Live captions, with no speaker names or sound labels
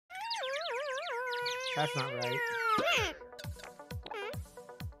That's not right.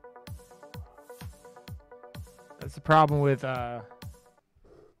 That's the problem with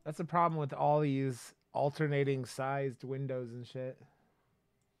all these alternating sized windows and shit.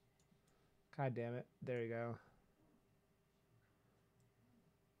 God damn it. There you go.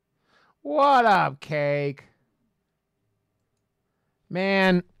 What up, Cake?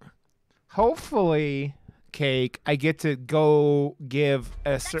 Man, hopefully, Cake, I get to go give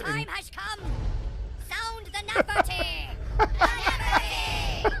a certain... The time has come! Sound the Naperty!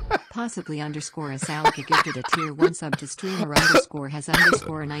 Naperty! Possibly underscore Asalka gifted a tier 1 sub to streamer underscore has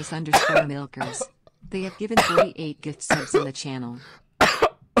underscore nice underscore milkers. They have given 48 gift subs on the channel.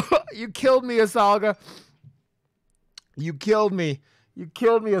 You killed me, Asalga. You killed me. You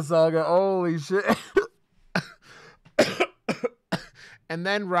killed me, Asalga. Holy shit. And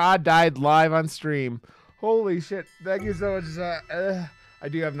then Rod died live on stream. Holy shit. Thank you so much. I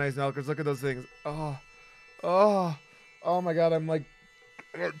do have nice milkers. Look at those things. Oh my God. I'm like,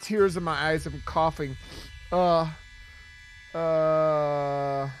 I got tears in my eyes. I'm coughing.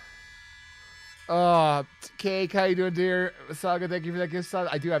 Cake, how you doing, dear? Saga, thank you for that gift sub.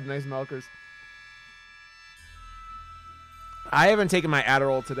 I do have nice milkers. I haven't taken my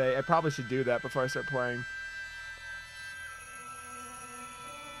Adderall today. I probably should do that before I start playing.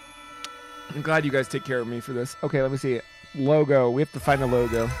 I'm glad you guys take care of me for this. Okay, let me see it. Logo. We have to find a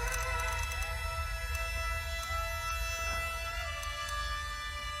logo.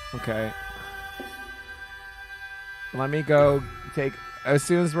 Okay. Let me go take... As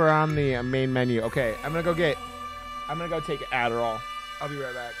soon as we're on the main menu. Okay, I'm going to go take Adderall. I'll be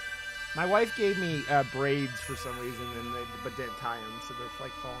right back. My wife gave me braids for some reason, but didn't tie them, so they're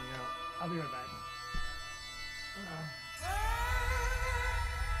like falling out. I'll be right back.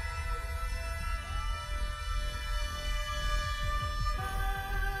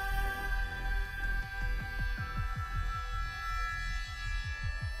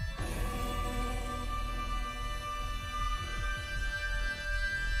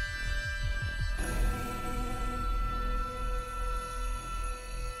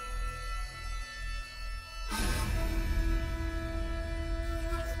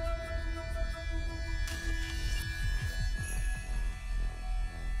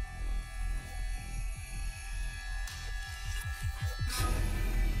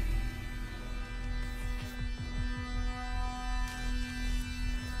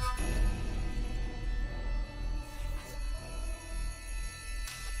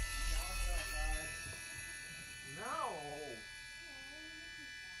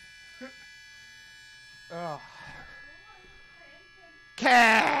 Oh.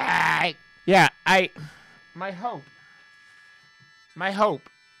 Okay. Yeah, my hope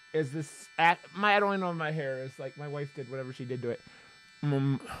is this I don't even know if my hair is like my wife did whatever she did to it.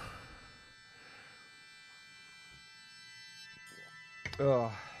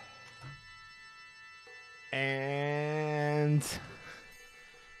 Oh. And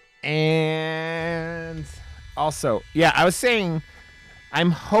also, yeah, I was saying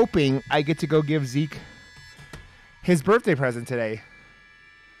I'm hoping I get to go give Zeke his birthday present today.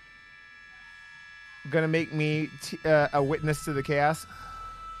 Gonna make me a witness to the chaos.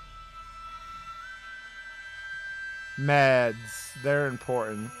 Meds, they're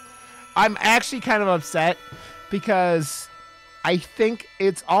important. I'm actually kind of upset because I think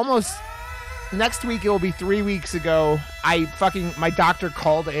it's almost next week. It will be 3 weeks ago. My doctor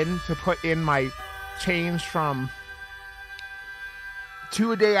called in to put in my change from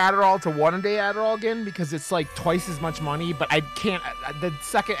 2-a-day Adderall to 1-a-day Adderall again because it's like twice as much money, but I can't. The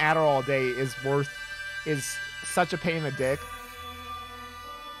second Adderall a day is such a pain in the dick.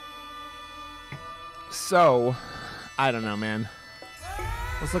 So, I don't know, man.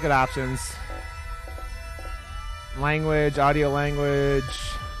 Let's look at options. Language, audio language.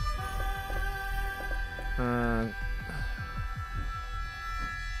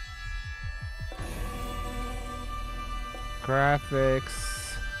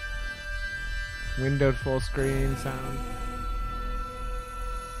 Graphics, windowed full screen sound.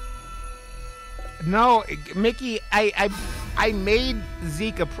 No, Mickey, I made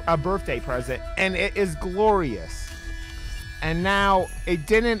Zeke a birthday present, and it is glorious. And now it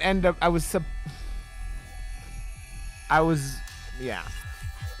didn't end up.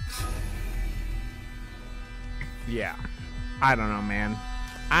 Yeah. I don't know, man.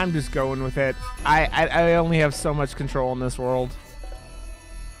 I'm just going with it. I only have so much control in this world.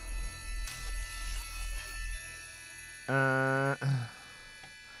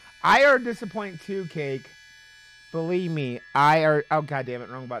 I are disappoint too, Cake. Believe me, oh god damn it,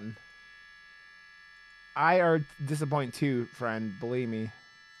 wrong button. I are disappoint too, friend. Believe me.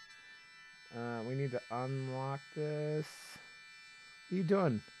 We need to unlock this. What are you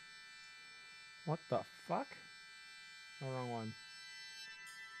doing? What the fuck? No, wrong one.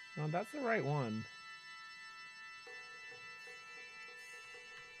 No, that's the right one.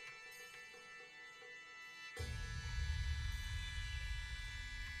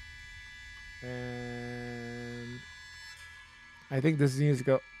 And I think this needs to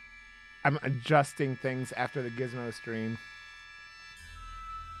go. I'm adjusting things after the Gizmo stream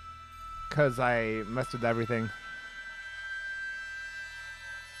because I messed with everything.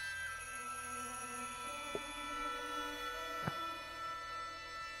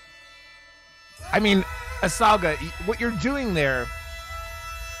 I mean, Asalga, what you're doing there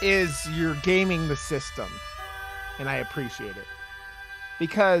is you're gaming the system, and I appreciate it.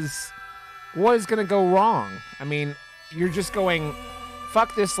 Because what is going to go wrong? I mean, you're just going,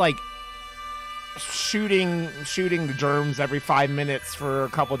 fuck this, like, shooting the germs every 5 minutes for a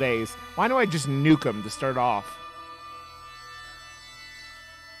couple days. Why don't I just nuke them to start off?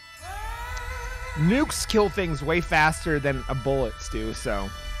 Nukes kill things way faster than bullets do, so...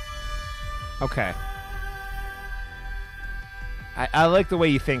 Okay. I like the way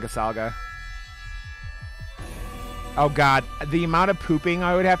you think, Asalga. Oh, God. The amount of pooping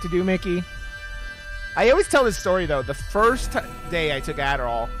I would have to do, Mickey. I always tell this story, though. The first day I took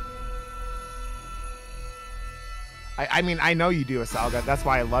Adderall... I mean, I know you do, Asalga. That's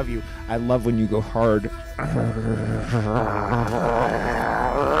why I love you. I love when you go hard.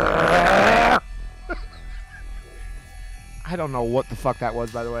 I don't know what the fuck that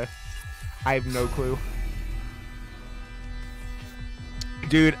was, by the way. I have no clue.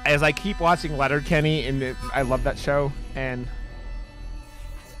 Dude, as I keep watching Letterkenny, and I love that show, and...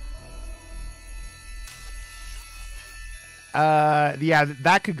 yeah,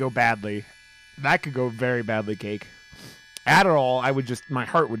 that could go badly. That could go very badly, Cake. Adderall, my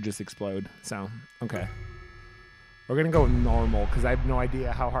heart would just explode. So, okay. We're gonna go normal, because I have no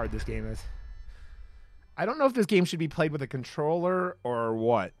idea how hard this game is. I don't know if this game should be played with a controller or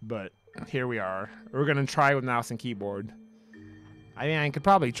what, but here we are. We're gonna try with mouse and keyboard. I mean, I could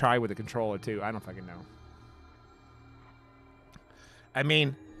probably try with a controller, too. I don't fucking know. I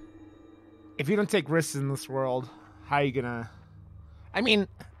mean, if you don't take risks in this world, how are you gonna... I mean,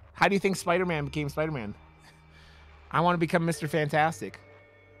 how do you think Spider-Man became Spider-Man? I want to become Mr. Fantastic.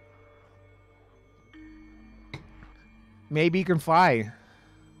 Maybe you can fly.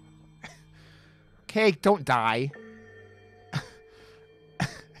 Cake, don't die.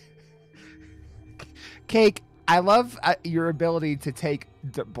 Cake, I love your ability to take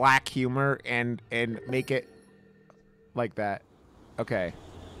the black humor and make it like that. Okay.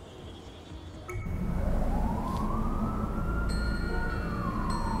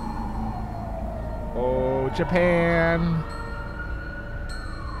 Oh, Japan.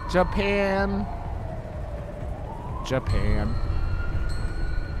 Japan. Japan.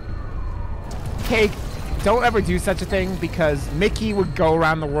 Cake, don't ever do such a thing because Mickey would go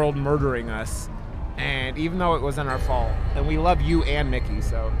around the world murdering us. And even though it wasn't our fault. And we love you and Mickey,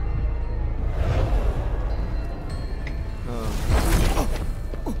 so.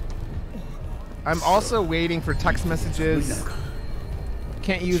 I'm also waiting for text messages.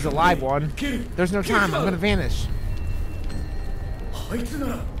 Can't use a live one. There's no time. I'm gonna vanish.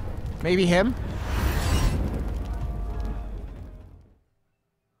 Maybe him?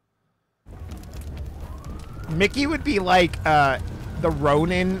 Mickey would be like the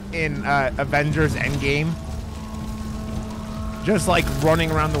Ronin in Avengers Endgame. Just like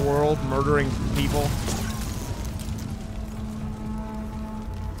running around the world, murdering people.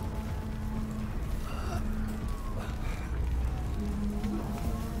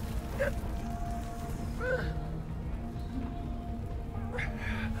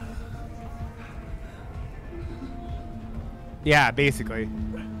 Yeah, basically.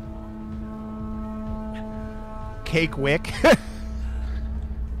 Cake Wick.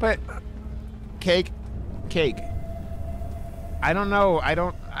 But Cake. I don't know.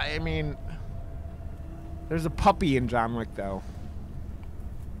 I mean, there's a puppy in John Wick, though.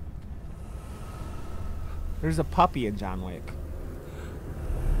 There's a puppy in John Wick.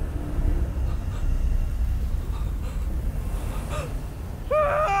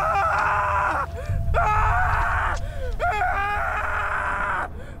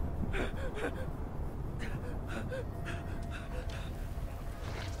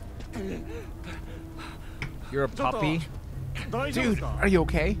 You're a puppy? Dude, are you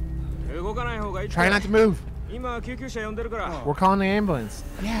okay? Try not to move. We're calling the ambulance.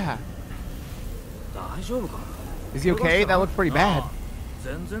 Yeah. Is he okay? That looked pretty bad.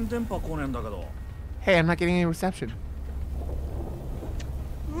 Hey, I'm not getting any reception.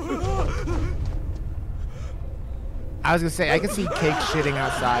 I was gonna say, I can see Cake shitting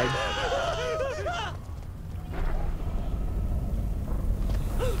outside.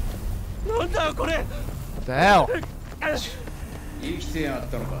 What the hell?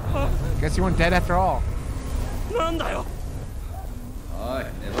 Guess you weren't dead after all.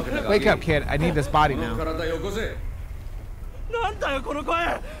 Wake up, kid. I need this body now.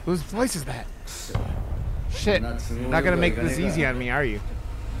 Whose voice is that? Shit. Not gonna make this easy on me, are you?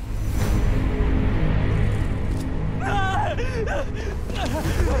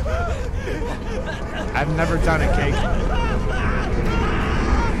 I've never done it, Cake.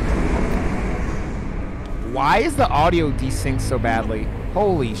 Why is the audio desynced so badly?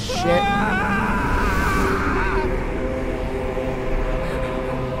 Holy shit.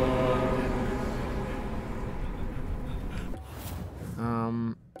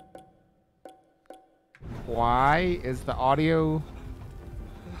 Why is the audio...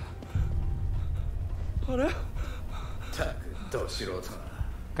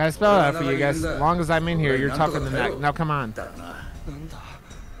 Gotta spell it out for you guys. As long as I'm in here, you're talking the neck. Now come on.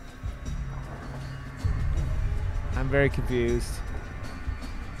 I'm very confused.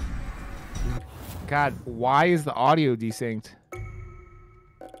 God, why is the audio desynced?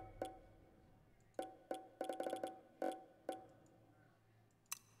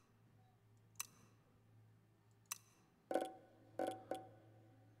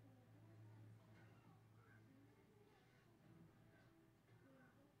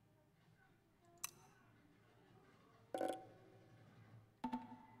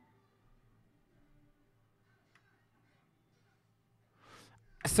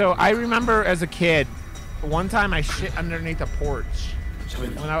 So I remember as a kid, one time I shit underneath a porch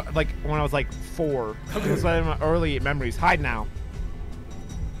when I was like 4. It was one of my early memories. Hide now.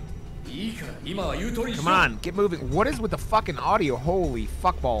 Come on, get moving. What is with the fucking audio? Holy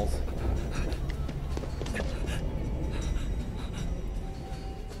fuckballs.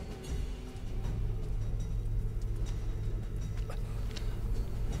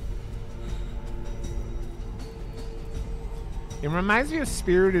 It reminds me of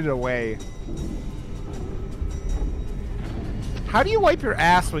Spirited Away. How do you wipe your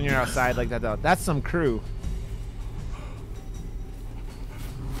ass when you're outside like that, though? That's some crew.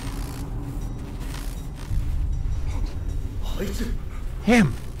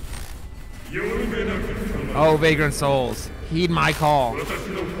 Him! Oh, Vagrant Souls. Heed my call.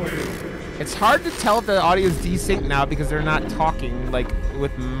 It's hard to tell if the audio is desynced now because they're not talking, like,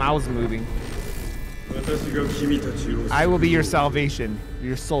 with mouths moving. I will be your salvation,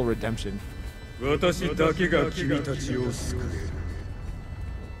 your soul redemption. Your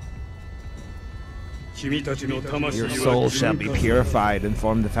soul shall be purified and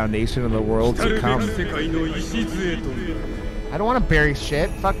form the foundation of the world to come. I don't want to bury shit.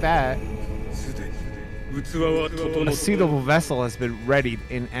 Fuck that. A suitable vessel has been readied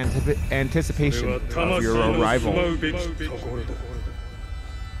in anticipation of your arrival.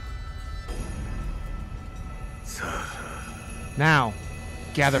 Now,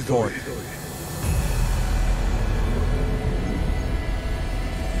 gather forth.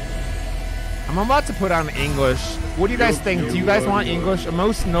 I'm about to put on English. What do you guys think? Do you guys want English? A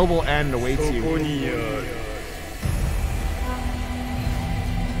most noble end awaits you.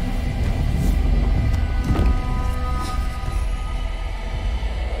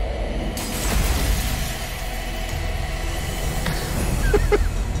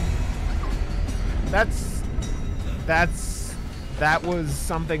 That was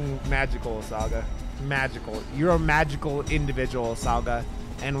something magical, Saga. Magical. You're a magical individual, Saga,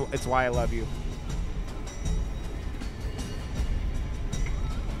 and it's why I love you.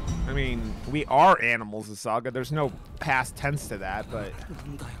 I mean, we are animals, Saga. There's no past tense to that, but...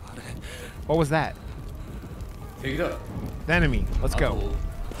 What was that? The enemy. Let's go.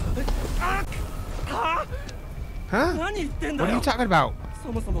 Huh? What are you talking about?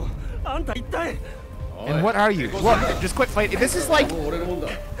 And what are you? What? Just quit fighting. This is like...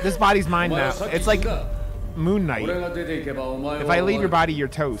 This body's mine now. It's like Moon Knight. If I leave your body, you're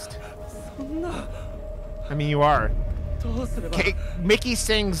toast. I mean, you are. Cake, Mickey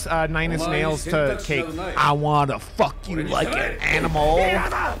sings Nine Inch Nails to Cake. I wanna fuck you like an animal.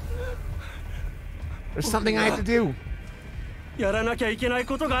 There's something I have to do.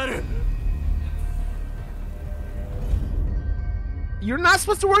 You're not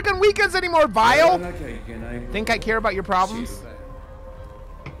supposed to work on weekends anymore, Vile! Think I care about your problems?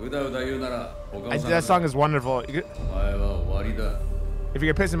 That song is wonderful. If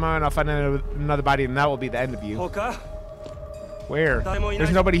you're pissing me off, I'll find another body and that will be the end of you. Where?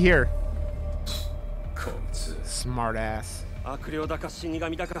 There's nobody here. Smart ass.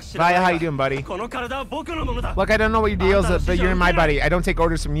 Vaya, how you doing, buddy? Look, I don't know what your deal is, but you're my buddy. I don't take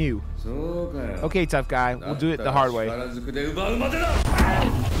orders from you. Okay, tough guy. We'll do it the hard way.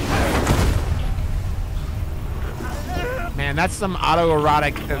 Man, that's some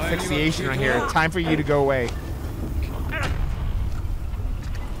autoerotic asphyxiation right here. Time for you to go away.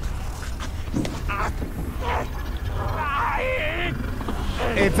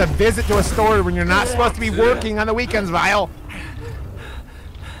 It's a visit to a store when you're not supposed to be working on the weekends, Vile.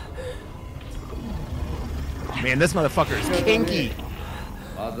 Man, this motherfucker is kinky.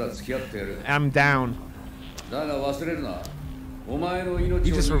 I'm down.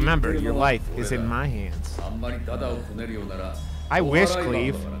 You just remember, your life is in my hands. I wish,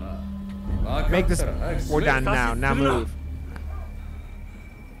 Cleve. Make this... We're done now. Now move.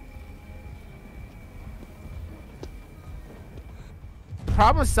 The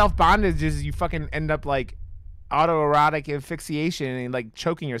problem with self-bondage is you fucking end up, like, autoerotic asphyxiation and, like,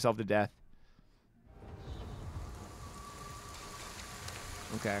 choking yourself to death.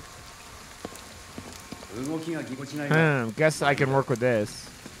 Okay. Guess I can work with this.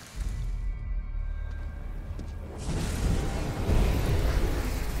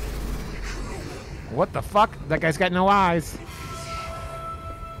 What the fuck? That guy's got no eyes.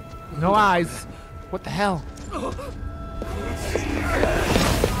 No eyes. What the hell?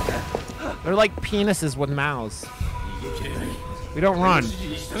 They're like penises with mouths. We don't run.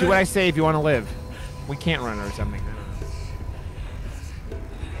 Do what I say if you want to live. We can't run or something.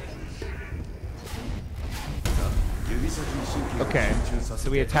 Okay, so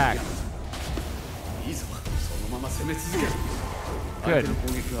we attack. Good.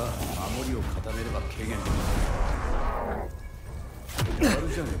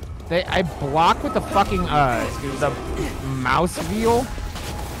 I block with the fucking the mouse wheel.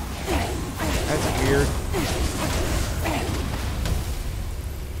 That's weird.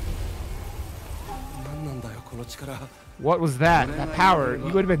 What was that? That power. You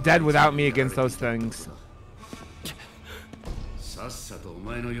would have been dead without me against those things.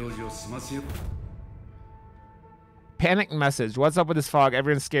 Panic message. What's up with this fog?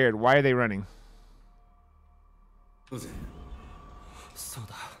 Everyone's scared. Why are they running?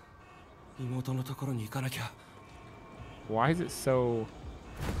 Why is it so...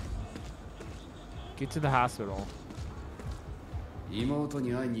 Get to the hospital. I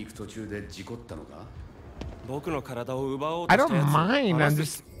don't mind. I'm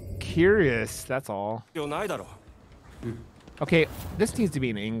just curious. That's all. Okay, this needs to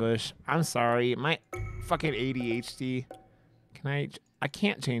be in English. I'm sorry. My fucking ADHD. Can I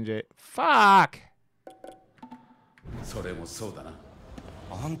can't change it. Fuck! It's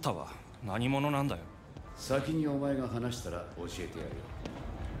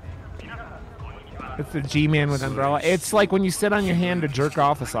the G-Man with umbrella. It's like when you sit on your hand to jerk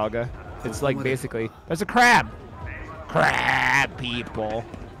off, Asaga. It's like basically... There's a crab! Crab people.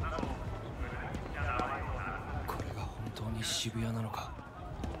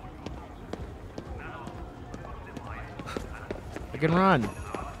 I can run.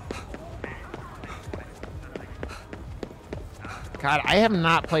 God, I have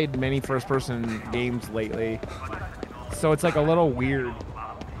not played many first-person games lately, so it's like a little weird.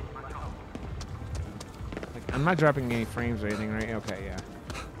 Like, I'm not dropping any frames or anything, right? Okay, yeah.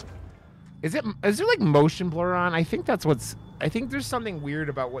 Is there like motion blur on? I think that's what's... I think there's something weird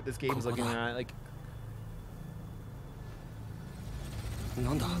about what this game's looking at. Like...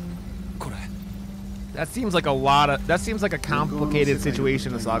 That seems like a lot of... That seems like a complicated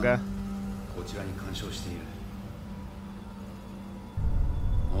situation, Asaga.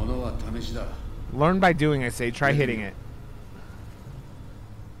 Learn by doing, I say. Try hitting it.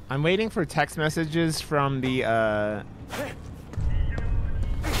 I'm waiting for text messages from the...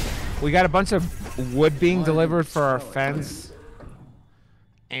 We got a bunch of wood being delivered for our fence.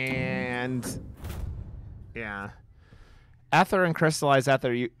 And... Yeah. Ether and crystallized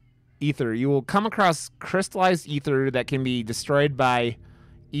ether. You will come across crystallized ether that can be destroyed by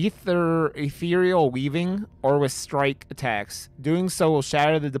ethereal weaving or with strike attacks. Doing so will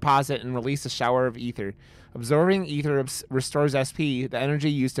shatter the deposit and release a shower of ether. Absorbing ether restores SP, the energy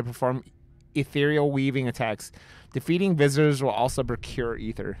used to perform ethereal weaving attacks. Defeating visitors will also procure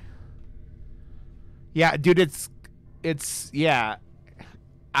ether. Yeah, dude, it's yeah.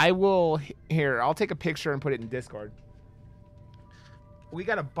 I will here. I'll take a picture and put it in Discord. We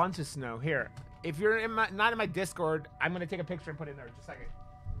got a bunch of snow here. If you're not in my Discord, I'm gonna take a picture and put it in there. Just a second.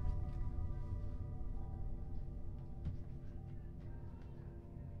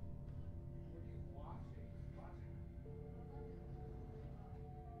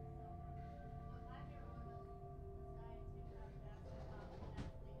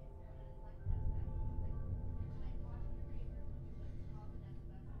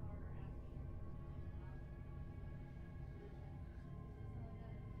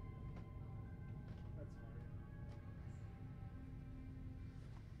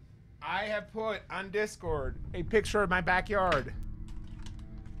 I have put on Discord a picture of my backyard.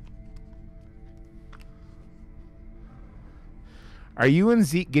 Are you and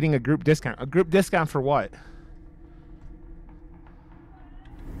Zeke getting a group discount? A group discount for what?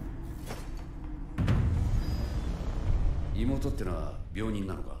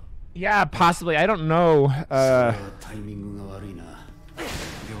 Yeah, possibly. I don't know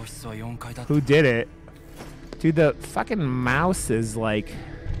who did it. Dude, the fucking mouse is like...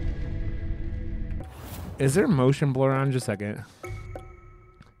 Is there motion blur on? Just a second.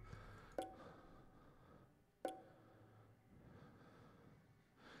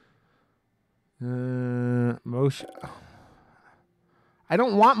 Motion... I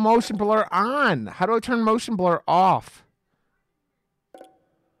don't want motion blur on. How do I turn motion blur off?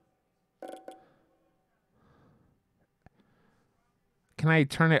 Can I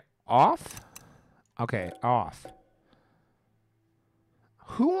turn it off? Okay, off.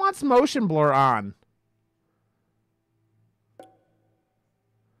 Who wants motion blur on?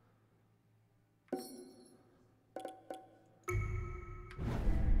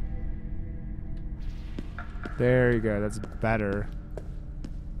 There you go. That's better.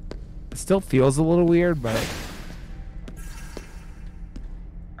 It still feels a little weird, but...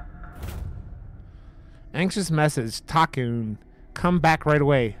 Anxious message. Takun. Come back right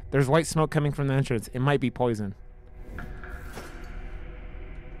away. There's white smoke coming from the entrance. It might be poison.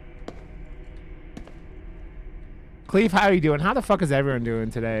 Cleve, how are you doing? How the fuck is everyone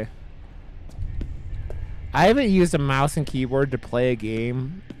doing today? I haven't used a mouse and keyboard to play a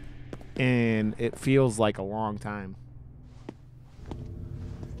game, and it feels like a long time.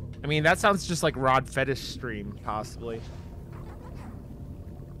 I mean, that sounds just like Rod Fetish stream, possibly.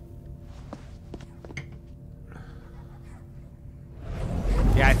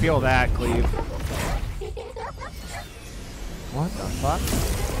 Yeah, I feel that, Cleve. What the fuck?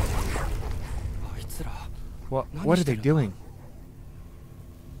 What are they doing?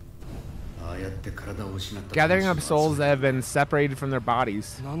 Gathering up souls that have been separated from their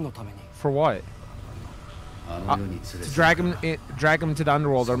bodies. For what? To drag them to the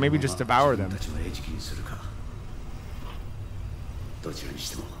underworld, or maybe just devour them.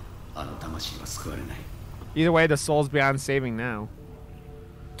 Either way, the soul's beyond saving now.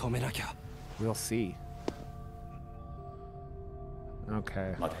 We'll see.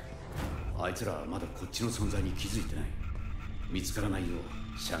 Okay.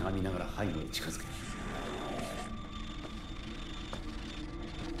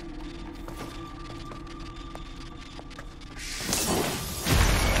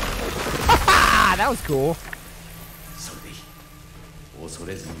 That was cool.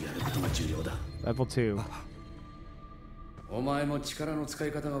 Level 2.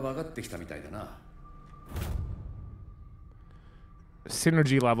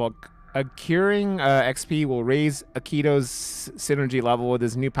 Synergy level. Acquiring XP will raise Akito's synergy level with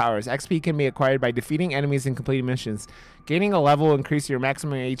his new powers. XP can be acquired by defeating enemies and completing missions. Gaining a level will increase your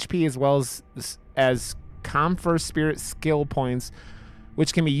maximum HP as well as Comfort Spirit skill points,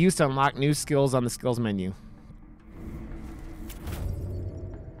 which can be used to unlock new skills on the skills menu.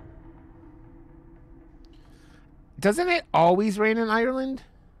 Doesn't it always rain in Ireland?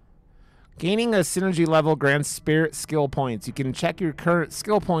 Gaining a synergy level grants spirit skill points. You can check your current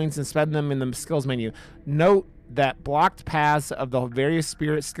skill points and spend them in the skills menu. Note that blocked paths of the various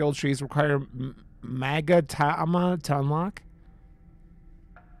spirit skill trees require Magatama to unlock.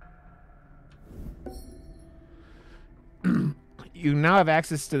 You now have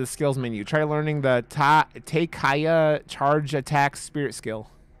access to the skills menu. Try learning the Teikaya charge attack spirit skill.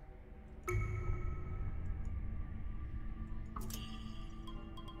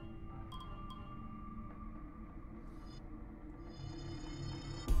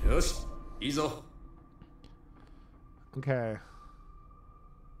 Okay.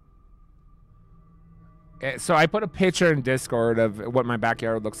 So I put a picture in Discord of what my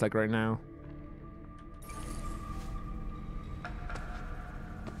backyard looks like right now.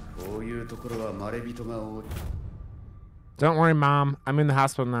 Don't worry, Mom. I'm in the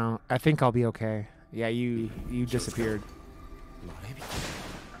hospital now. I think I'll be okay. Yeah, you disappeared.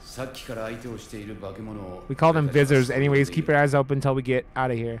 We call them visitors. Anyways, keep your eyes open until we get out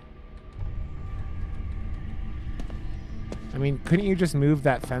of here. I mean, couldn't you just move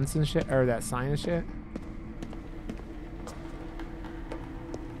that fence and shit, or that sign and shit?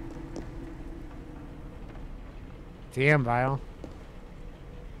 Damn, Vile.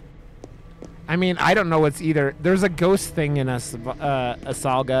 I mean, I don't know what's either. There's a ghost thing in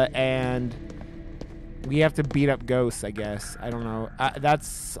Asalga, and we have to beat up ghosts, I guess. I don't know.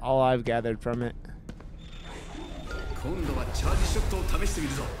 That's all I've gathered from it.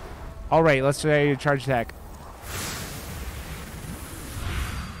 All right, let's try to charge attack.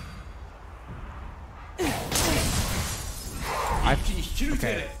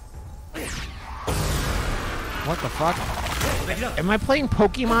 Okay. What the fuck? Am I playing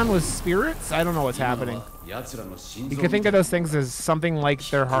Pokemon with spirits? I don't know what's happening. You can think of those things as something like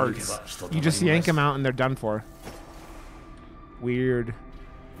their hearts. You just yank them out and they're done for. Weird.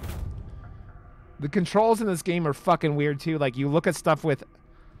 The controls in this game are fucking weird too. Like you look at stuff with,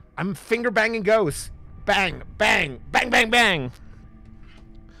 I'm finger banging ghosts. Bang, bang, bang, bang, bang.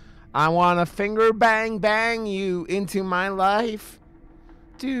 I wanna finger bang bang you into my life.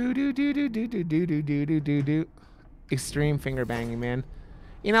 Do do do do do do do do do do do do. Extreme finger banging, man.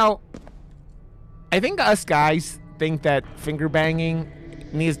 You know, I think us guys think that finger banging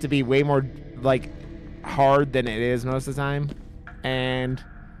needs to be way more like hard than it is most of the time, and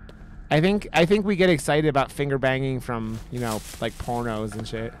I think we get excited about finger banging from, you know, like pornos and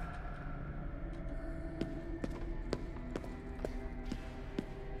shit.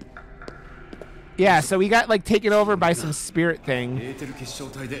 Yeah, so we got like taken over by some spirit thing.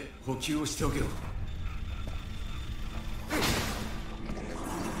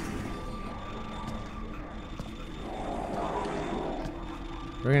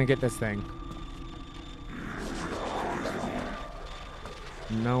 We're gonna get this thing.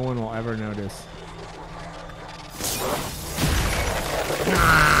 No one will ever notice.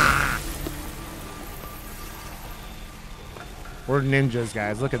 We're ninjas,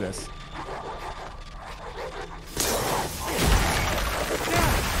 guys. Look at this.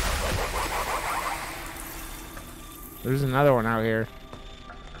 There's another one out here.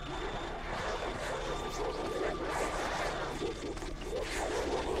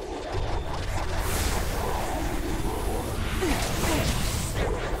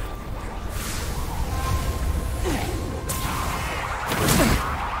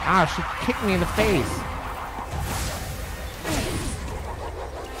 Ah, she kicked me in the face.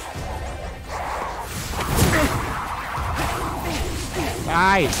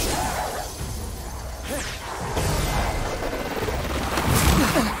 Nice.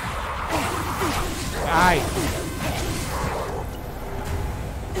 Nice.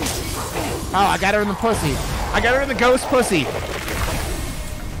 Oh, I got her in the pussy. I got her in the ghost pussy.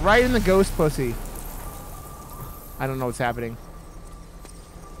 Right in the ghost pussy. I don't know what's happening.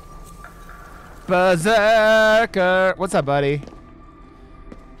 Berserker. What's up, buddy?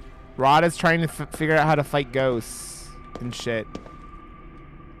 Rod is trying to figure out how to fight ghosts and shit.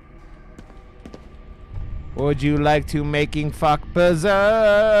 Would you like to making fuck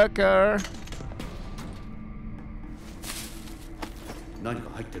Berserker?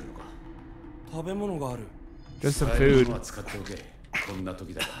 Just some food.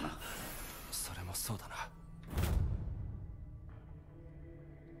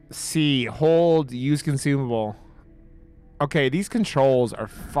 C, hold, use consumable. Okay, these controls are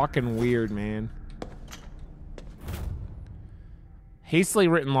fucking weird, man. Hastily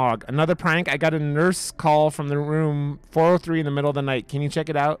written log. Another prank. I got a nurse call from the room 403 in the middle of the night. Can you check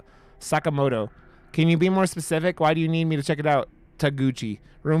it out? Sakamoto. Can you be more specific? Why do you need me to check it out? Taguchi.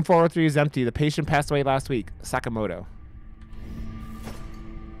 Room 403 is empty. The patient passed away last week. Sakamoto.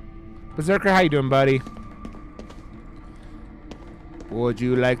 Berserker, how you doing, buddy? Would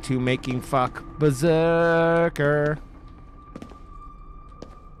you like to making fuck Berserker?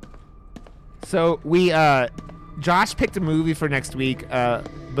 So we Josh picked a movie for next week,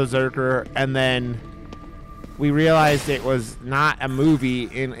 Berserker, and then we realized it was not a movie,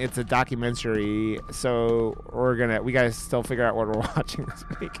 it's a documentary. So we gotta still figure out what we're watching this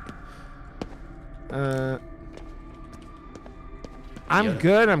week. I'm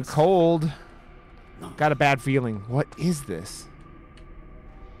good. I'm cold. Got a bad feeling. What is this?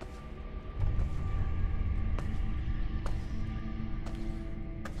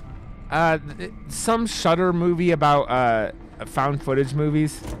 Some Shudder movie about found footage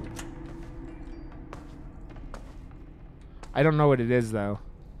movies. I don't know what it is though.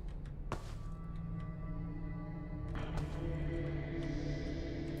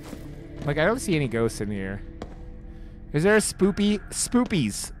 Like, I don't see any ghosts in here. Is there a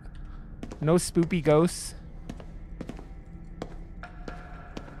spoopies? No spoopy ghosts?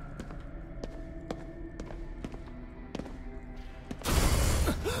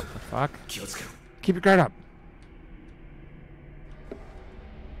 Fuck. Keep your guard up.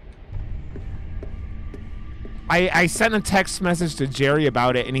 I sent a text message to Jerry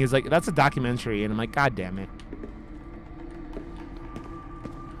about it, and he was like, that's a documentary. And I'm like, God damn it.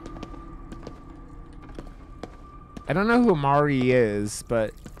 I don't know who Mari is,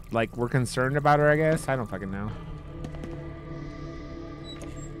 but, like, we're concerned about her, I guess. I don't fucking know.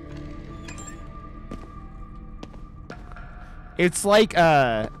 It's like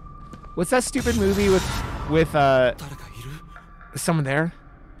what's that stupid movie with someone there?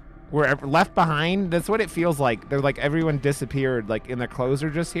 We're left behind. That's what it feels like. They're like everyone disappeared, like, and their clothes are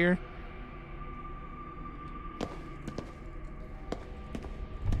just here.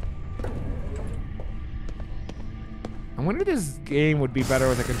 I wonder if this game would be better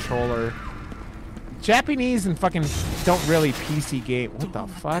with a controller. Japanese and fucking don't really PC game. What the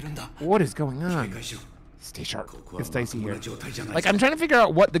fuck? What is going on? Stay sharp. It's dicey here. Like, I'm trying to figure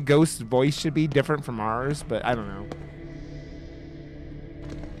out what the ghost voice should be different from ours, but I don't know.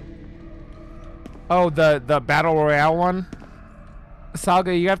 Oh, the Battle Royale one?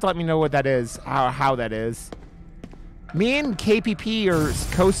 Salga, you have to let me know what that is. How that is. Me and KPP are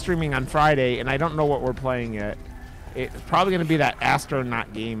co-streaming on Friday, and I don't know what we're playing yet. It's probably going to be that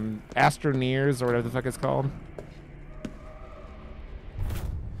astronaut game. Astroneers, or whatever the fuck it's called.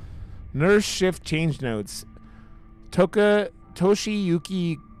 Nurse shift change notes.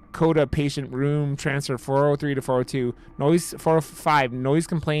 Toshiyuki Koda patient room transfer 403 to 402. Noise 405. Noise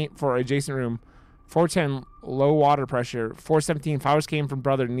complaint for adjacent room. 410 low water pressure. 417 flowers came from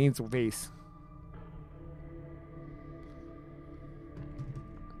brother needs vase.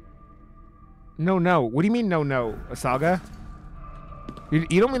 No. What do you mean no? Asaga?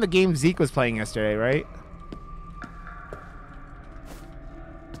 You don't mean the game Zeke was playing yesterday, right?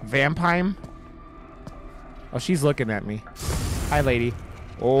 Vampime? Oh, she's looking at me. Hi, lady.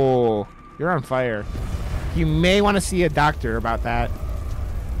 Oh, you're on fire. You may want to see a doctor about that.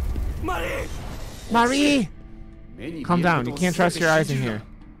 Marie! Calm down. You can't trust your eyes in here.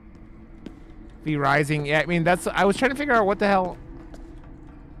 Be rising. Yeah, I mean, that's... I was trying to figure out what the hell...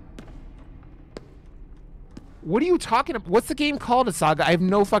 What are you talking about? What's the game called, Asaga? I have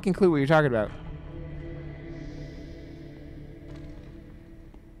no fucking clue what you're talking about.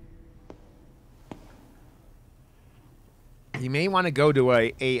 You may want to go to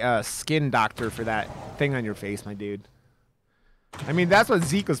a skin doctor for that thing on your face, my dude. I mean, that's what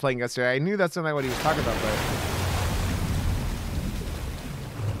Zeke was playing yesterday. I knew that's not what he was talking about, but...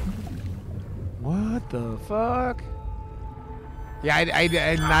 What the fuck? Yeah, I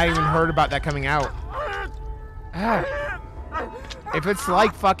had not even heard about that coming out. Ah. If it's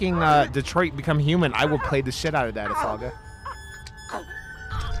like fucking Detroit Become Human, I will play the shit out of that, Asaga.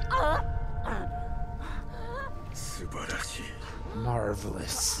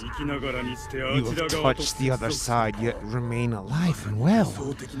 Marvelous. You have touched the other side, yet remain alive and well.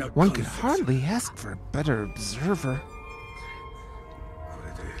 One could hardly ask for a better observer.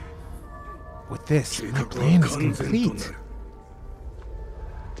 With this, my plan is complete.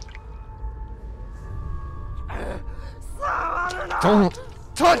 Don't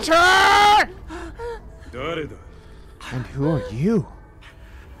touch her! And who are you?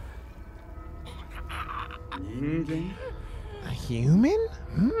 A human?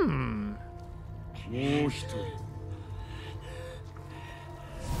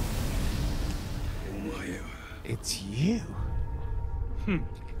 It's you.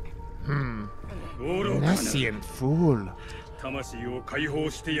 Nescient fool. I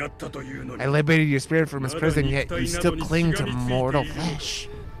liberated your spirit from his prison, yet you still cling to mortal flesh.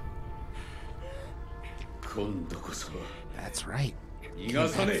 That's right. Keep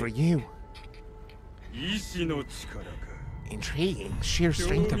that for you. Intriguing. Sheer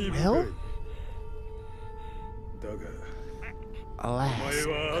strength of will? Alas,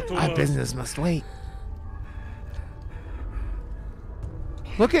 our business must wait.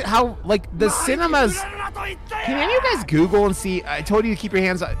 Look at how, like, the cinemas... Can any of you guys Google and see... I told you to keep your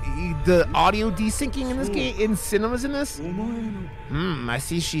hands... the audio desyncing in this game... in cinemas in this? I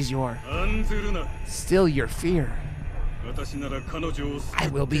see she's your... Still your fear. I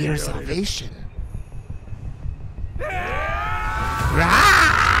will be your salvation.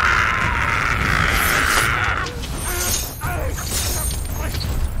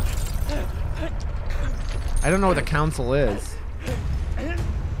 I don't know what the council is.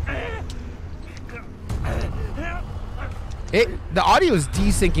 The audio is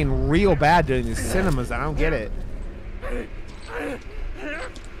desyncing real bad during the cinemas. I don't get it.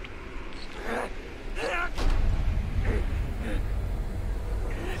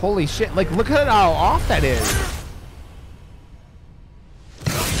 Holy shit. Like, look at how off that is.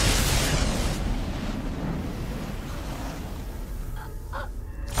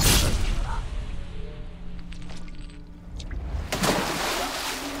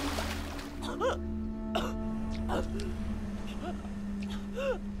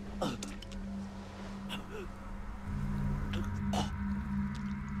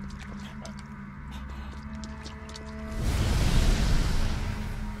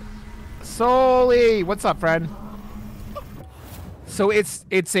 Soli! What's up, friend? So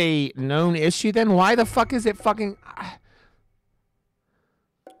it's a known issue then? Why the fuck is it fucking...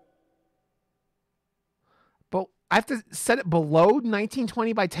 But I have to set it below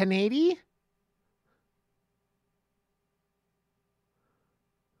 1920 by 1080?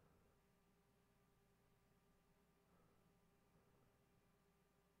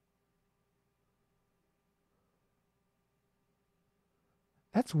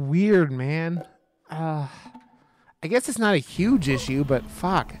 That's weird, man. I guess it's not a huge issue, but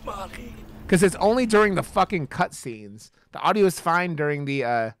fuck. Because it's only during the fucking cutscenes. The audio is fine during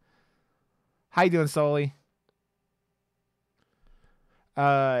the, How you doing, Sully?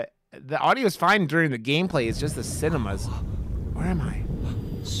 The audio is fine during the gameplay. It's just the cinemas. Where am I?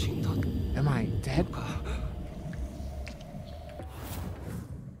 Am I dead?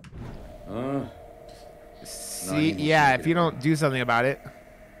 See, yeah, if you don't do something about it.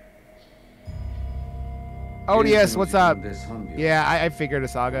 ODS, what's up? Yeah, I figured a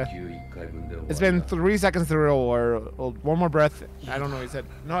saga. It's been 3 seconds to roll, or one more breath. I don't know what he said.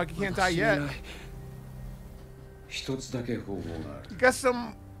 No, I can't die yet. You got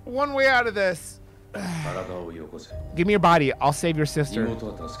one way out of this. Give me your body. I'll save your sister.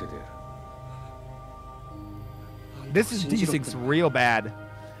 This is D6 real bad.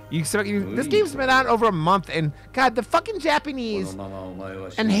 This game's been out over a month, and God, the fucking Japanese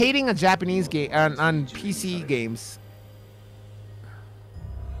and hating a Japanese game on PC games.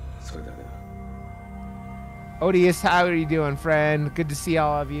 Odious, how are you doing, friend? Good to see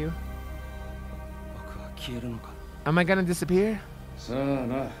all of you. Am I gonna disappear?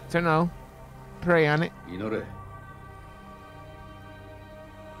 So no. Pray on it.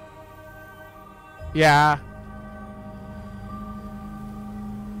 Yeah.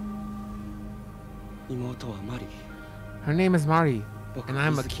 Her name is Mari, and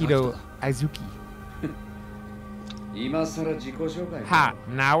I'm Akito Aizuki. Ha,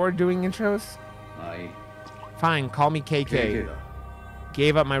 now we're doing intros? Fine, call me KK.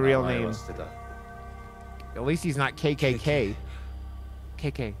 Gave up my real name. At least he's not KKK.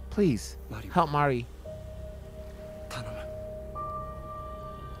 KK, please, help Mari.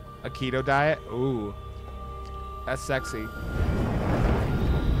 A keto diet? Ooh, that's sexy.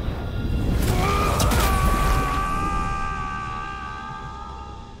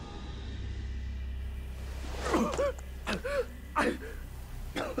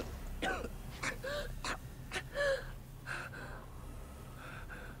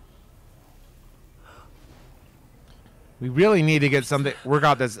 We really need to get something, work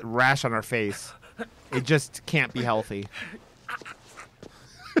out this rash on our face. It just can't be healthy.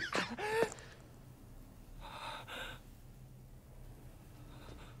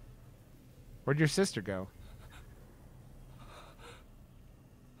 Where'd your sister go?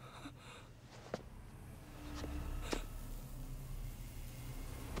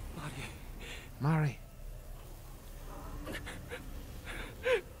 Mari.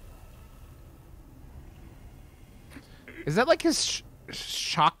 Is that like his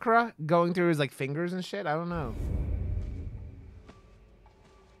chakra going through his like fingers and shit? I don't know.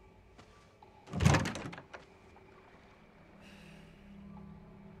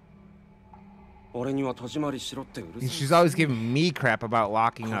 She's always giving me crap about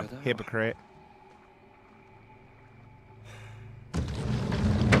locking up, hypocrite.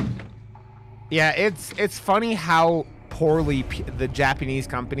 Yeah, it's funny how poorly the Japanese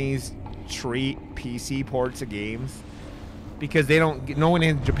companies treat PC ports of games. Because they don't, no one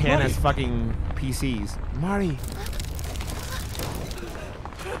in Japan has fucking PCs. Mari.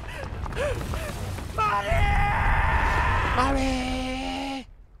 Mari!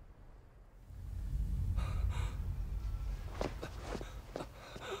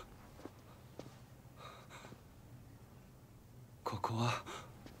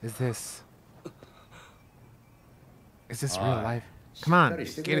 Is this real life? Come on,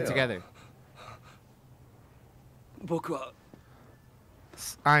 get it together.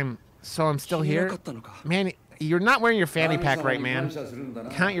 I'm still here? Man, you're not wearing your fanny pack right, man.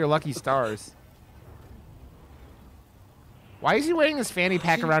 Count your lucky stars. Why is he wearing his fanny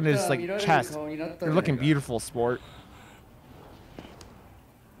pack around his like chest? You're looking beautiful, sport.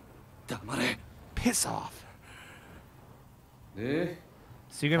 Piss off. So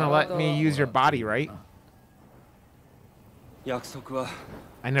you're gonna let me use your body, right?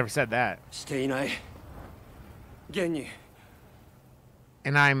 I never said that.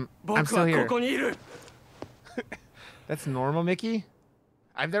 And I'm still here. That's normal, Mickey?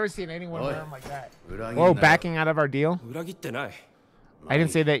 I've never seen anyone wear them like that. Whoa, backing out of our deal? I didn't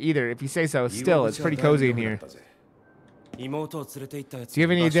say that either. If you say so, still, it's pretty cozy in here. Do you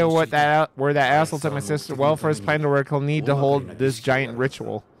have any idea what where that asshole took my sister? Well, for his plan to work, he'll need to hold this giant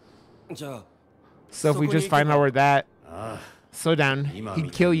ritual. So if we just find out where that... Slow down.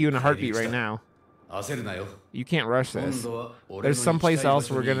 He'd kill you in a heartbeat right now. You can't rush this. There's someplace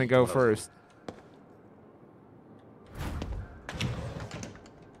else we're gonna go first.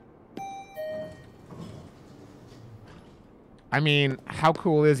 I mean, how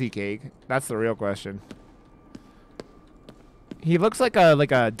cool is he, Cake? That's the real question. He looks like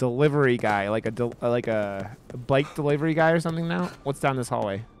a delivery guy, like a bike delivery guy or something now. What's down this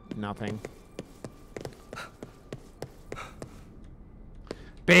hallway? Nothing.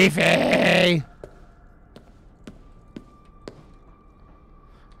 Beefy! I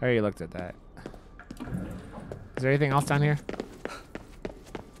already looked at that. Is there anything else down here?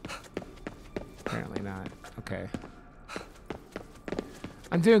 Apparently not. Okay.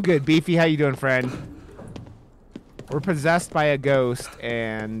 I'm doing good. Beefy, how you doing, friend? We're possessed by a ghost,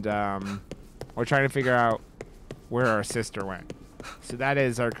 and we're trying to figure out where our sister went. So that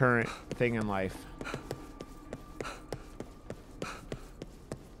is our current thing in life.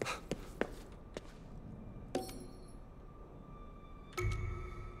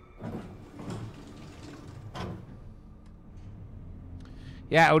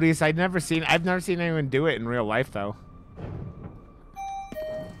 Yeah, Odious, I've never seen anyone do it in real life though.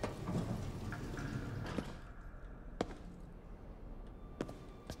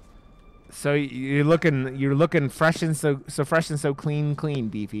 So you're looking fresh and so fresh and so clean,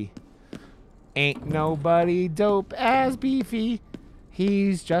 Beefy. Ain't nobody dope as Beefy.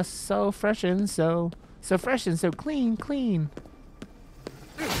 He's just so fresh and so fresh and so clean.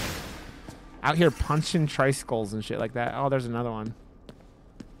 Out here punching tricycles and shit like that. Oh, there's another one.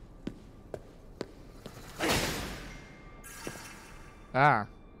 Ah.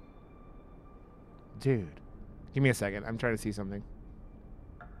 Dude. Give me a second. I'm trying to see something.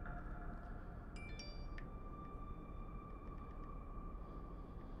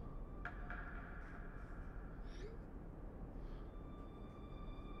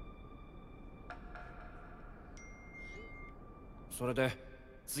 Soれで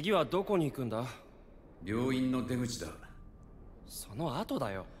次はどこに行くんだ？病院の出口だ。その後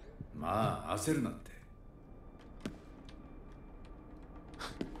だよ。まあ焦るなって。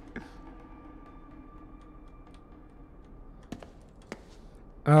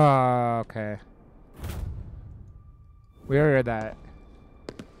Oh, okay. We already heard that.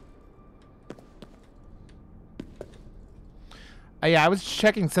 Yeah, I was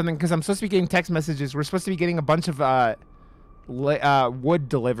checking something because I'm supposed to be getting text messages. We're supposed to be getting a bunch of wood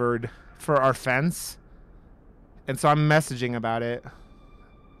delivered for our fence. And so I'm messaging about it.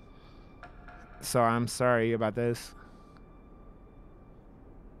 So I'm sorry about this.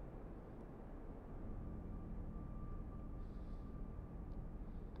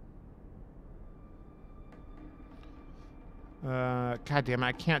 God damn it,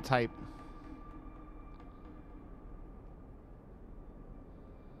 I can't type.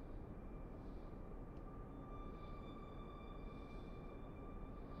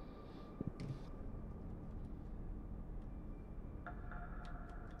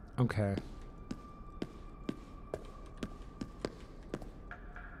 Okay.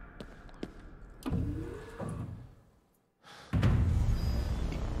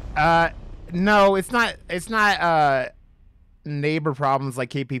 No, it's not neighbor problems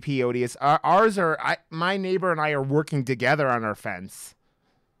like KPP, Odious. Ours are, my neighbor and I are working together on our fence.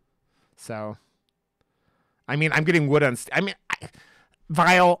 So, I mean, I'm getting wood on,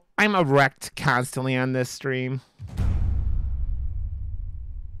 Vile, I'm erect constantly on this stream.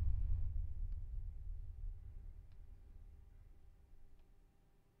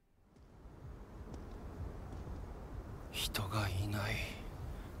 Nobody.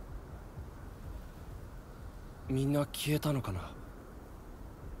 みんな消えたのかな。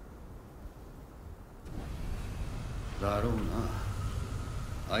だろうな。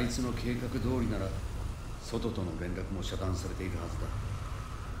あいつの計画通りなら外との連絡も遮断されているはずだ。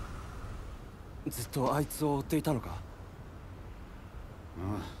ずっとあいつを追っていたのか。あ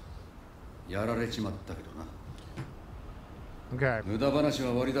あ、やられちまったけどな。Okay. 無駄話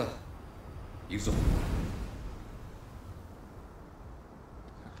は終わりだ。行くぞ。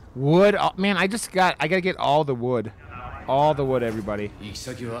Wood, oh, man, I gotta get all the wood. All the wood, everybody.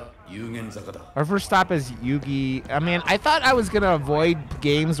 Our first stop is Yugi. I mean, I thought I was gonna avoid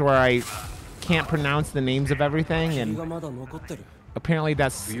games where I can't pronounce the names of everything, and apparently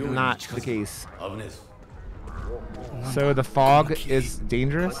that's not the case. So the fog is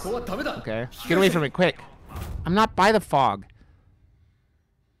dangerous? Okay. Get away from it, quick. I'm not by the fog.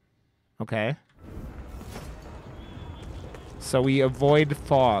 Okay. So we avoid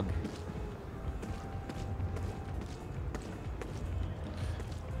fog.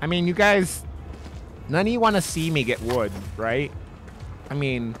 I mean, you guys, none of you want to see me get wood, right? I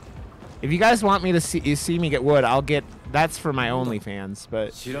mean, if you guys want me to see me get wood, I'll get, that's for my OnlyFans, but...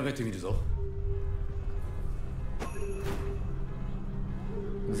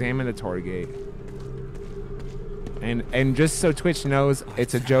 Examine the torii gate. And just so Twitch knows,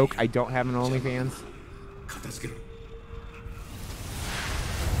 it's a joke, I don't have an OnlyFans.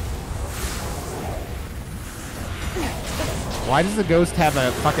 Why does the ghost have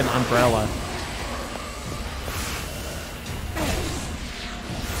a fucking umbrella?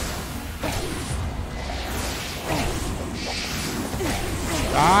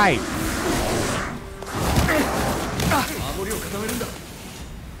 Die!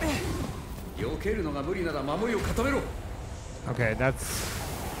 Okay, that's...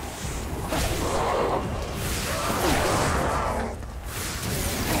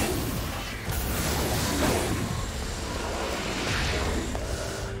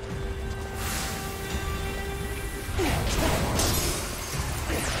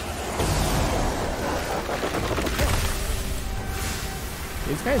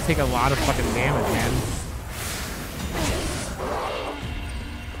 These guys take a lot of fucking damage, man.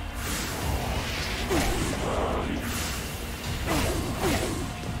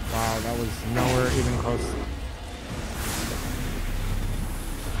 Wow, that was nowhere even close.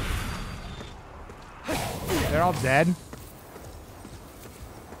 They're all dead.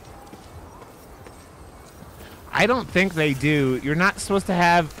 I don't think they do. You're not supposed to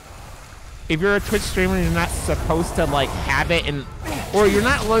have... If you're a Twitch streamer, you're not supposed to, like, have it in... Or you're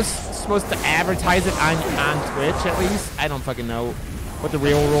not supposed to advertise it on Twitch, at least. I don't fucking know what the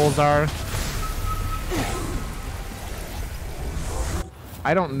real rules are.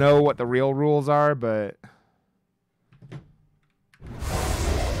 I don't know what the real rules are, but...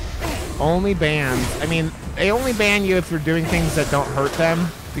 Only bans. I mean, they only ban you if you're doing things that don't hurt them,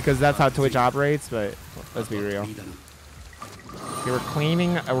 because that's how Twitch operates, but let's be real. Okay, we're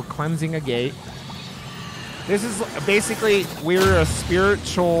cleansing a gate. This is basically, we're a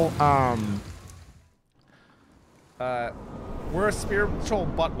spiritual, we're a spiritual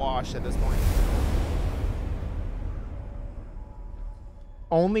butt wash at this point.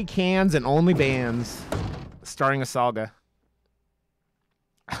 Only cans and only bans, starring a saga.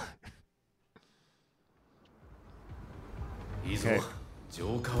 Okay.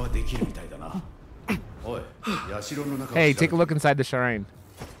 Hey, take a look inside the shrine.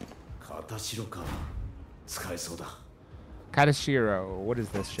 Katashiro, what is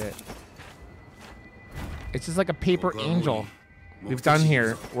this shit? It's just like a paper angel. We've done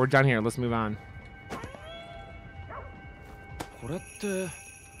here. We're done here. Let's move on.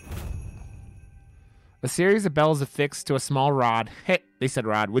 A series of bells affixed to a small rod. Hey, they said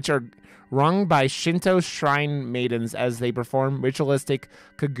rod, which are rung by Shinto shrine maidens as they perform ritualistic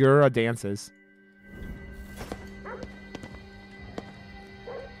kagura dances.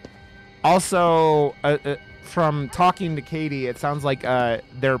 Also, from talking to Katie, it sounds like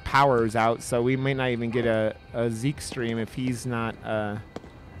their power's out, so we may not even get a Zeke stream if he's not,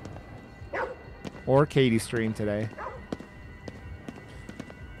 or Katie stream today.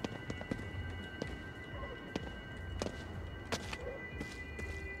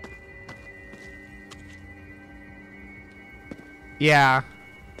 Yeah.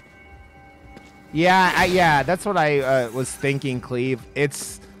 Yeah, that's what I was thinking, Cleve.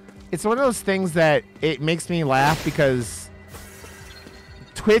 It's one of those things that it makes me laugh because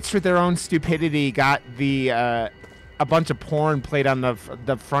Twitch, with their own stupidity, got the a bunch of porn played on the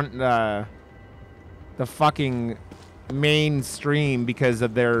front the fucking main stream because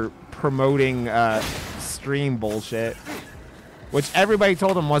of their promoting stream bullshit, which everybody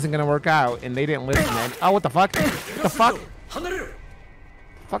told them wasn't gonna work out, and they didn't listen. Man. Oh, what the fuck? What the fuck?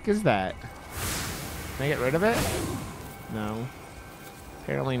 Fuck is that? Can I get rid of it? No.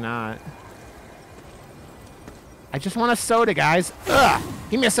 Apparently not. I just want a soda, guys. Ugh!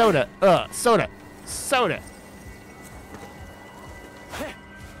 Give me a soda. Soda. Soda.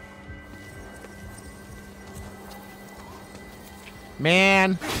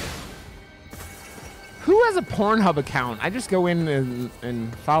 Man. Who has a Pornhub account? I just go in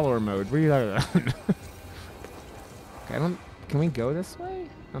follower mode. Where you at? Okay, can we go this way?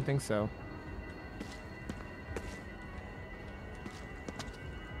 I don't think so.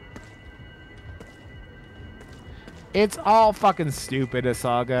 It's all fucking stupid,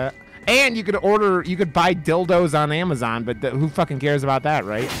 Asaga. And you could buy dildos on Amazon, but who fucking cares about that,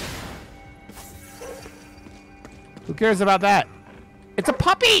 right? Who cares about that? It's a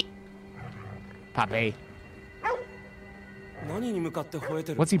puppy! Puppy. 何に向かって吠え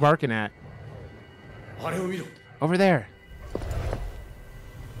てる What's he barking at? あれを見ろ Over there.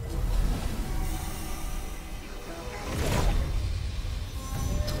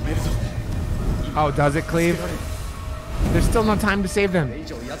 Oh, does it, Cleve? There's still no time to save them. 以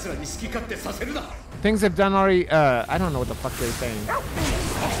上奴らに好き勝手させるな Things have done already. I don't know what the fuck they're saying.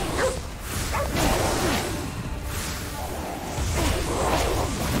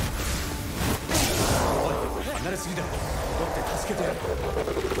 離れすぎだ戻って助けてやる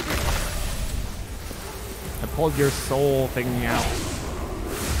I pulled your soul thingy out.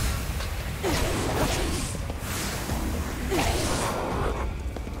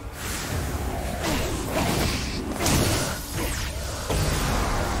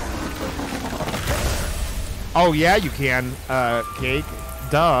 Oh yeah, you can, Cake.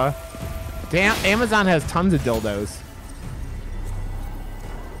 Duh. Damn, Amazon has tons of dildos.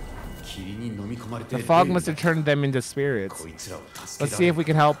 The fog must have turned them into spirits. Let's see if we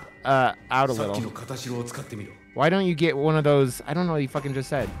can help out a little. Why don't you get one of those? I don't know what you fucking just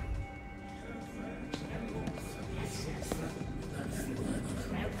said.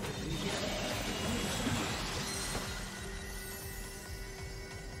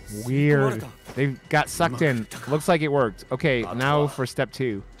 Weird. They got sucked in. Looks like it worked. Okay, now for step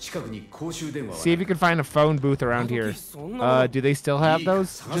 2. See if you can find a phone booth around here. Do they still have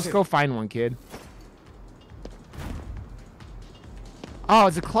those? Just go find one, kid. Oh,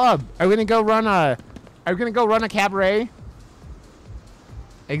 it's a club. Are we gonna go run a? Are we gonna go run a cabaret?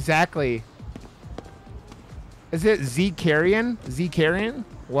 Exactly. Is it Z Carrion? Z Carrion?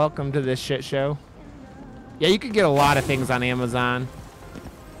 Welcome to this shit show. Yeah, you could get a lot of things on Amazon.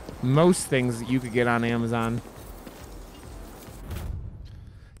 Most things you could get on Amazon.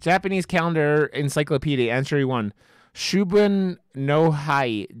 Japanese calendar encyclopedia, entry 1. Shubun no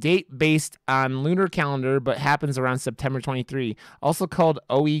Hai, date based on lunar calendar but happens around September 23. Also called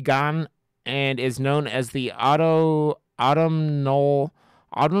Oigan and is known as the autumnal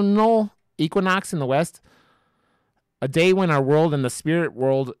equinox in the West. A day when our world and the spirit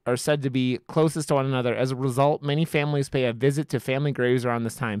world are said to be closest to one another. As a result, many families pay a visit to family graves around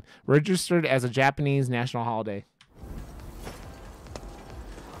this time. Registered as a Japanese national holiday.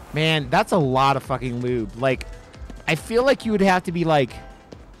 Man, that's a lot of fucking lube. Like, I feel like you would have to be, like,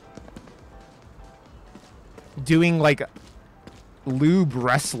 doing, like, lube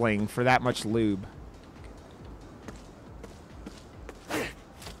wrestling for that much lube.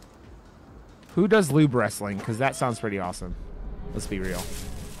 Who does lube wrestling? Because that sounds pretty awesome. Let's be real.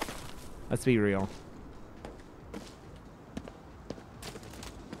 Let's be real.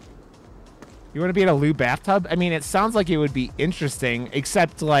 You want to be in a lube bathtub? I mean, it sounds like it would be interesting,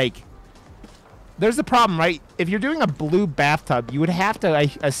 except, like, there's a problem, right? If you're doing a blue bathtub, you would have to, I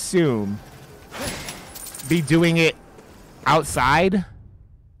assume, be doing it outside.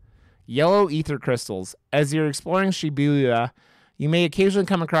 Yellow ether crystals. As you're exploring Shibuya, you may occasionally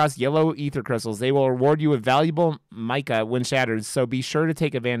come across yellow ether crystals. They will reward you with valuable mica when shattered, so be sure to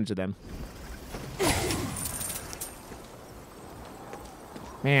take advantage of them.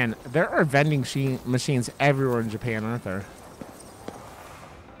 Man, there are vending machines everywhere in Japan, aren't there?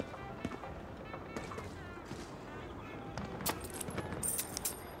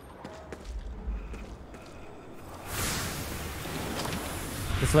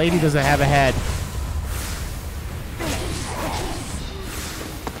 This lady doesn't have a head.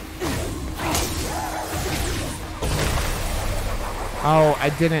 Oh, I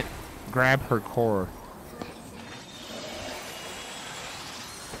didn't grab her core.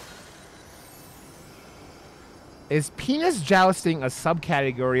 Is penis jousting a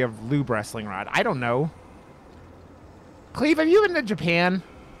subcategory of lube wrestling, Rod? I don't know. Cleve, have you been to Japan?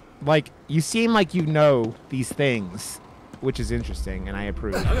 Like, you seem like you know these things, which is interesting, and I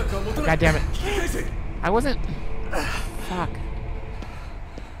approve. God damn it. I wasn't... Fuck.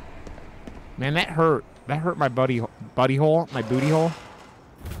 Man, that hurt. That hurt my buddy hole, my booty hole.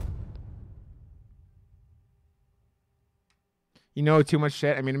 You know too much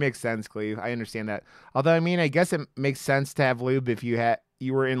shit. I mean, it makes sense, Cleve. I understand that. Although, I mean, I guess it makes sense to have lube if you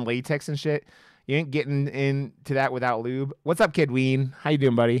were in latex and shit. You ain't getting into that without lube. What's up, Kid Ween? How you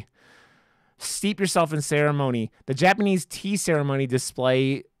doing, buddy? Steep yourself in ceremony. The Japanese tea ceremony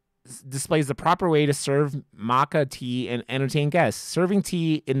displays the proper way to serve maca tea and entertain guests. Serving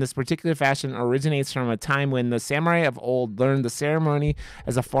tea in this particular fashion originates from a time when the samurai of old learned the ceremony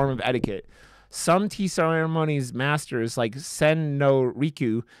as a form of etiquette. Some tea ceremonies masters, like Sen no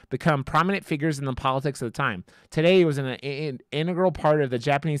Riku, become prominent figures in the politics of the time. Today, it was an integral part of the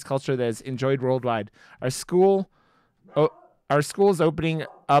Japanese culture that is enjoyed worldwide. Our Our school is opening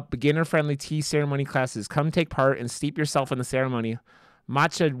up beginner-friendly tea ceremony classes. Come take part and steep yourself in the ceremony.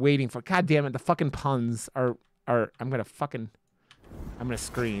 Matcha waiting for. God damn it! The fucking puns are. I'm gonna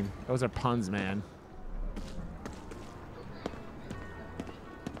scream. Those are puns, man.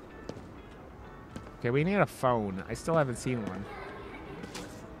 Okay, we need a phone. I still haven't seen one.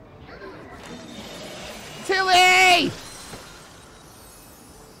 Tilly!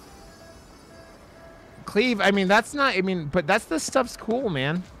 Cleve, I mean, that's not, I mean, but that's the stuff's cool,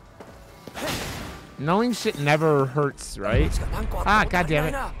 man. Knowing shit never hurts, right? Ah, god damn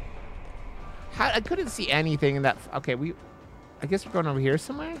it. I couldn't see anything in that. Okay, I guess we're going over here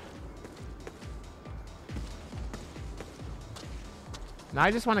somewhere. Now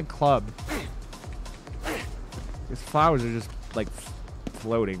I just want a club. These flowers are just, like,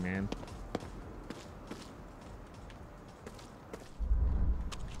 floating, man.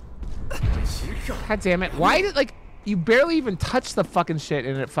 God damn it. Why did, like, you barely even touch the fucking shit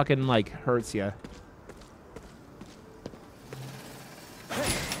and it fucking, like, hurts you.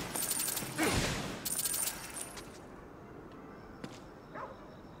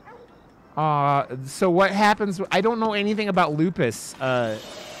 So what happens? I don't know anything about lupus,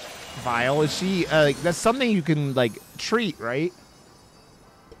 Vile. Is she, like, that's something you can, like, treat, right?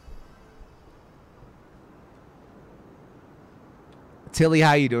 Tilly,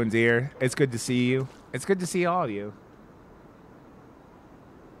 how you doing, dear? It's good to see you. It's good to see all of you.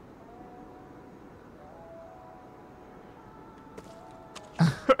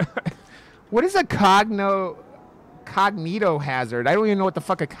 What is a cognito hazard? I don't even know what the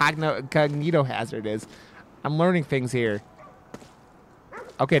fuck a cognito hazard is. I'm learning things here.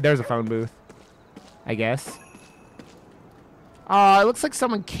 Okay, there's a phone booth, I guess. Oh, it looks like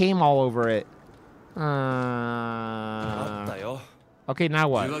someone came all over it. Okay, now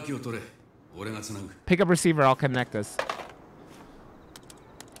what? Pick up receiver, I'll connect us.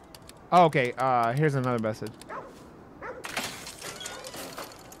 Oh, okay, here's another message.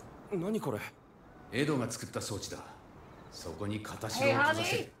 Hey,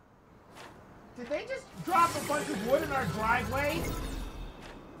 honey? Did they just drop a bunch of wood in our driveway?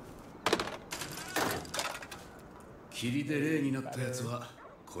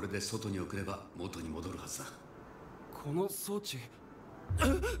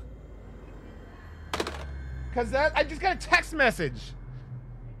 Cause I just got a text message.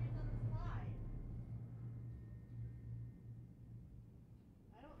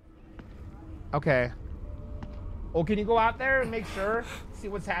 Okay. Well, can you go out there and make sure? See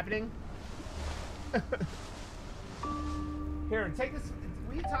what's happening? Here, take this.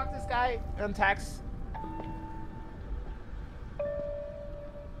 Will you talk to this guy on text?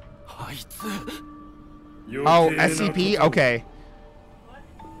 Oh, SCP? Okay.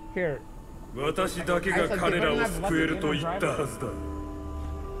 Here. I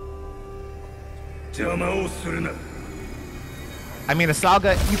mean,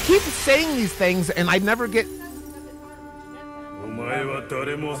 Asalga, you keep saying these things and I never get...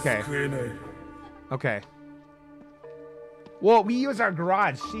 Okay. Okay. Well, we use our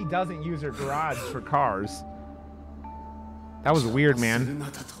garage. She doesn't use her garage for cars. That was weird, man.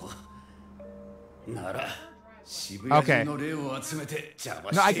 Okay. No,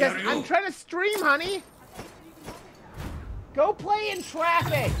 I guess I'm trying to stream, honey. Go play in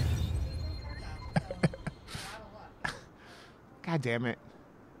traffic. God damn it.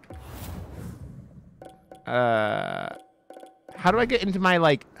 How do I get into my,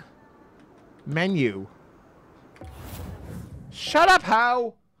 like, menu? Shut up,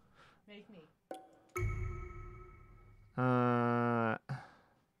 How. Make me.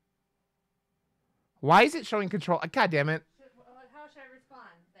 Why is it showing control? God damn it. How should I respond?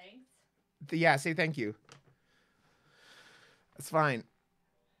 Thanks. Yeah, say thank you. That's fine.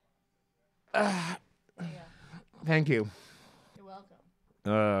 Thank you. You're welcome.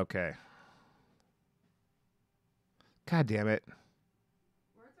 Okay. God damn it.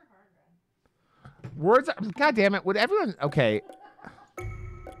 Words are hard, man. Words are... God damn it. Would everyone... Okay.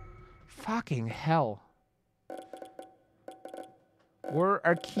 Fucking hell.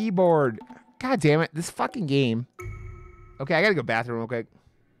 Our keyboard... God damn it, this fucking game. Okay, I gotta go bathroom real quick.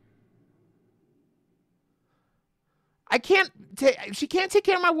 I can't she can't take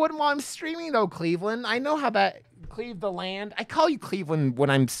care of my wood while I'm streaming though, Cleveland. I know how that Cleve the land. I call you Cleveland when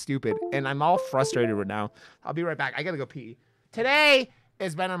I'm stupid and I'm all frustrated right now. I'll be right back. I gotta go pee. Today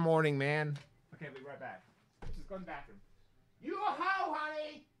has been a morning, man. Okay, I'll be right back. Just go to the bathroom. You ho,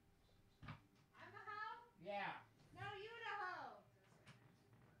 honey!